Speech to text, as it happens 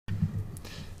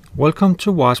Welcome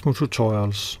to Wisemo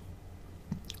Tutorials.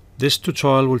 This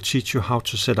tutorial will teach you how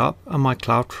to set up a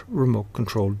myCloud remote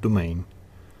control domain.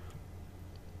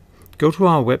 Go to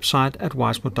our website at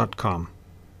wisemo.com.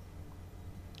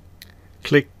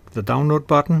 Click the download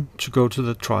button to go to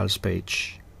the trials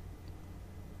page.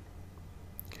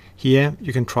 Here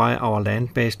you can try our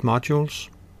land-based modules,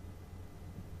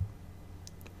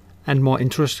 and more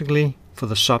interestingly for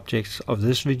the subject of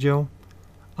this video,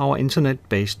 our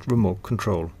internet-based remote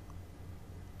control.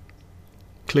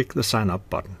 Click the sign up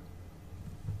button.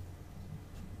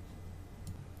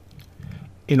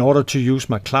 In order to use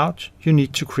myCloud, you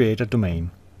need to create a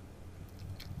domain.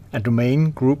 A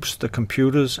domain groups the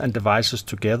computers and devices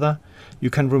together you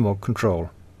can remote control.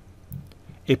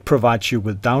 It provides you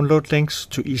with download links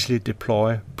to easily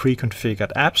deploy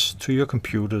pre-configured apps to your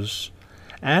computers,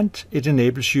 and it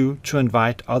enables you to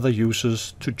invite other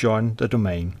users to join the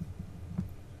domain.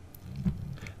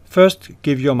 First,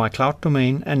 give your myCloud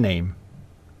domain a name.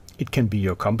 It can be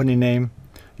your company name,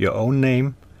 your own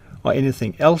name, or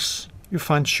anything else you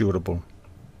find suitable.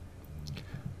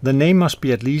 The name must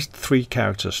be at least 3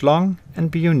 characters long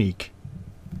and be unique.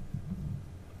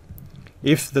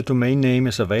 If the domain name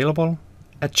is available,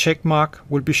 a check mark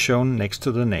will be shown next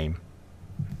to the name.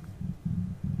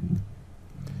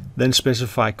 Then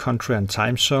specify country and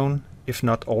time zone if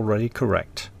not already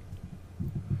correct.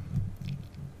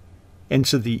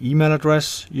 Enter the email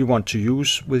address you want to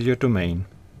use with your domain.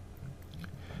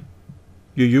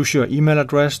 You use your email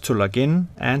address to log in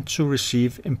and to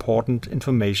receive important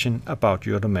information about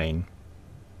your domain.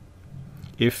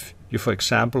 If you, for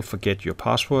example, forget your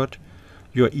password,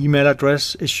 your email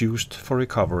address is used for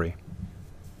recovery.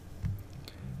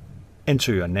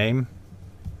 Enter your name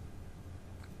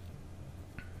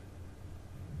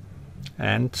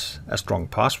and a strong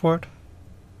password.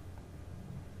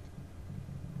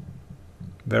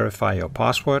 Verify your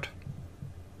password.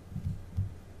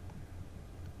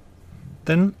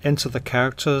 Then enter the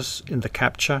characters in the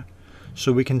CAPTCHA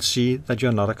so we can see that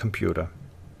you're not a computer.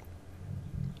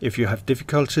 If you have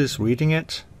difficulties reading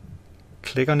it,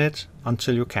 click on it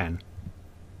until you can.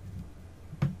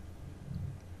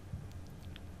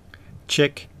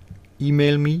 Check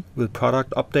Email me with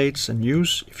product updates and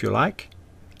news if you like,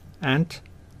 and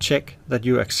check that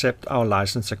you accept our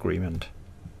license agreement.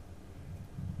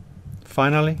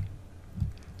 Finally,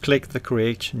 click the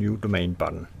Create New Domain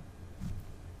button.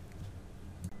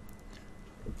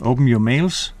 Open your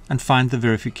mails and find the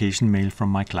verification mail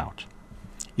from myCloud.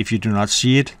 If you do not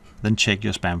see it, then check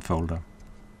your spam folder.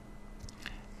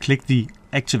 Click the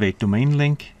Activate Domain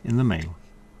link in the mail.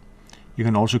 You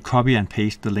can also copy and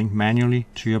paste the link manually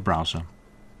to your browser.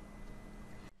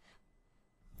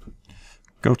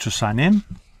 Go to Sign In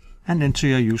and enter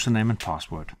your username and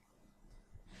password.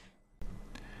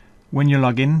 When you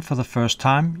log in for the first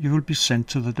time, you will be sent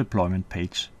to the deployment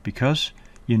page because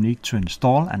you need to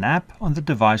install an app on the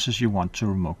devices you want to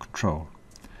remote control.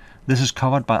 This is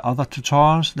covered by other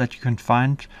tutorials that you can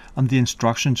find on the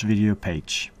instructions video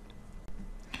page.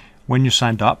 When you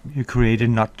signed up, you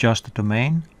created not just a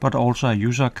domain, but also a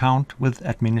user account with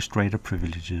administrator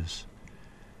privileges.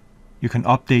 You can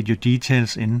update your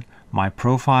details in My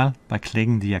Profile by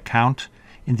clicking the account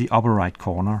in the upper right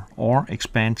corner, or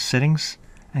expand Settings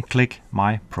and click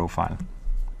My Profile.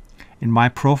 In My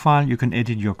Profile, you can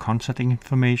edit your contact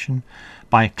information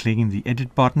by clicking the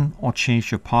Edit button, or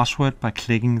change your password by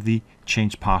clicking the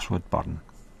Change Password button.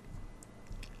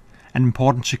 An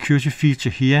important security feature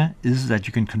here is that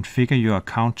you can configure your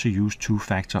account to use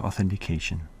two-factor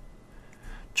authentication.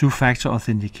 Two-factor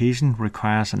authentication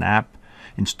requires an app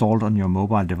installed on your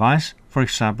mobile device, for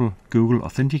example Google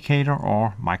Authenticator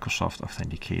or Microsoft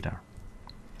Authenticator.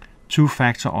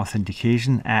 Two-factor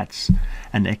authentication adds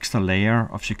an extra layer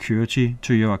of security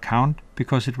to your account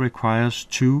because it requires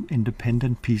 2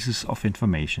 independent pieces of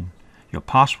information: your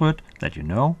password that you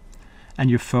know and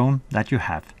your phone that you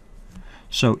have.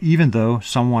 So even though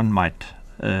someone might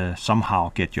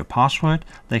somehow get your password,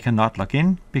 they cannot log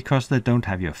in because they don't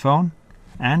have your phone,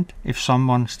 and if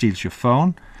someone steals your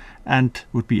phone and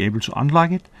would be able to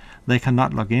unlock it, they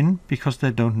cannot log in because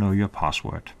they don't know your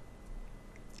password.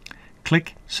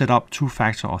 Click Set up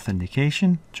two-factor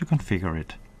authentication to configure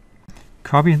it.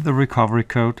 Copy the recovery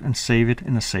code and save it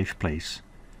in a safe place.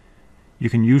 You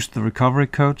can use the recovery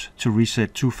code to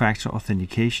reset two-factor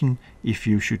authentication if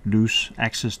you should lose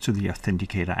access to the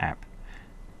Authenticator app.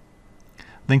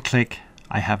 Then click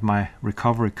I have my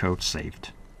recovery code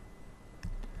saved.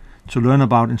 To learn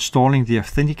about installing the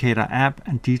Authenticator app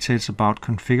and details about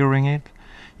configuring it,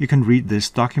 you can read this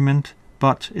document,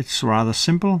 but it's rather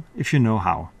simple if you know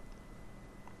how.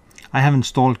 I have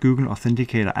installed Google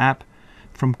Authenticator app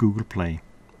from Google Play.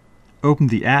 open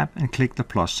the app and click the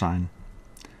plus sign.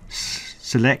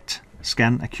 Select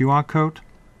Scan a QR code.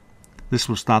 This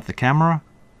will start the camera.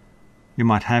 You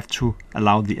might have to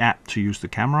allow the app to use the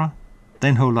camera.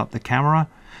 Then hold up the camera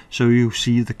so you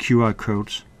see the QR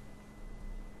codes.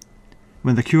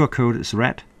 When the QR code is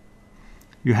red,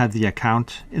 you have the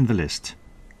account in the list.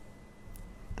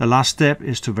 The last step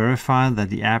is to verify that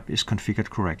the app is configured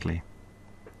correctly.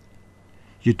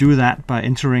 You do that by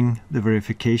entering the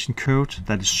verification code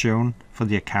that is shown for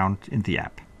the account in the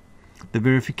app. The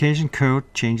verification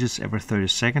code changes every 30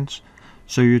 seconds,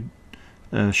 so you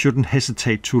shouldn't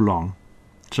hesitate too long.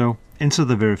 So enter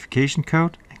the verification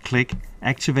code and click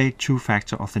Activate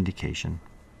two-factor authentication.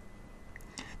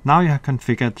 Now you have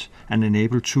configured and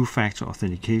enabled two-factor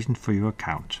authentication for your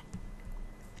account.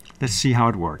 Let's see how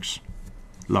it works.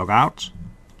 Log out,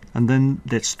 and then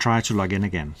let's try to log in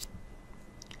again.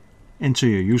 Enter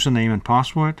your username and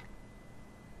password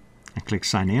and click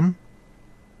Sign In.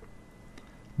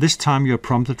 This time you are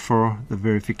prompted for the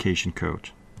verification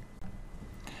code.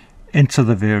 Enter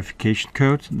the verification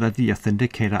code that the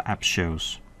Authenticator app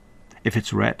shows. If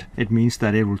it's red, it means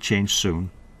that it will change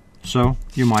soon. So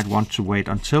you might want to wait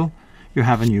until you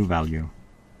have a new value.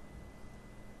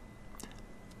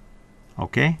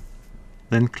 OK,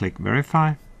 then click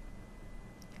Verify,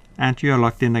 and you are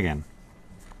logged in again.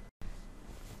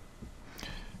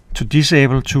 To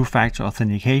disable two-factor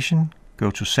authentication, go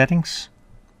to Settings,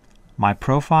 My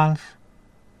Profiles,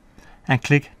 and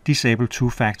click Disable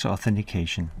two-factor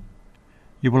authentication.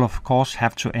 You will of course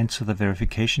have to enter the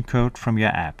verification code from your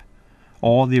app,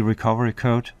 or the recovery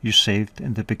code you saved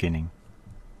in the beginning.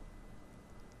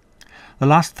 The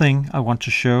last thing I want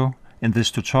to show in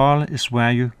this tutorial is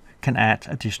where you can add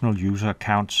additional user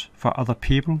accounts for other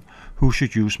people who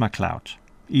should use myCloud,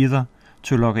 either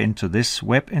to log into this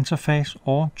web interface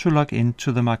or to log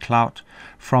into the myCloud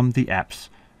from the apps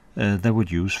they would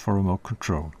use for remote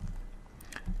control.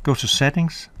 Go to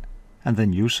Settings and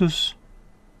then Users.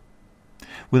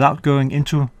 Without going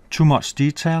into too much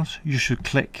details, you should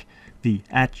click the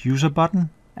Add User button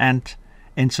and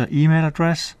enter email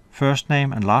address, first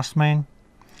name and last name,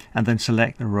 and then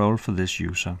select the role for this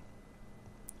user.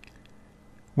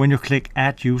 When you click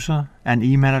Add User, an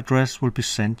email address will be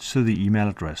sent to the email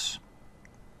address.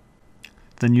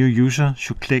 The new user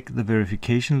should click the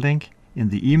verification link in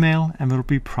the email and will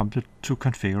be prompted to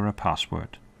configure a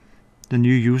password. The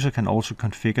new user can also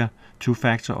configure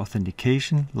two-factor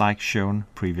authentication like shown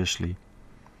previously.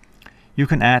 You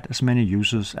can add as many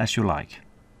users as you like.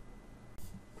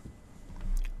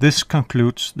 This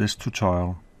concludes this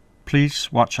tutorial.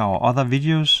 Please watch our other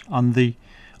videos on the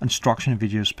instruction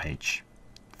videos page.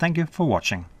 Thank you for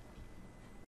watching.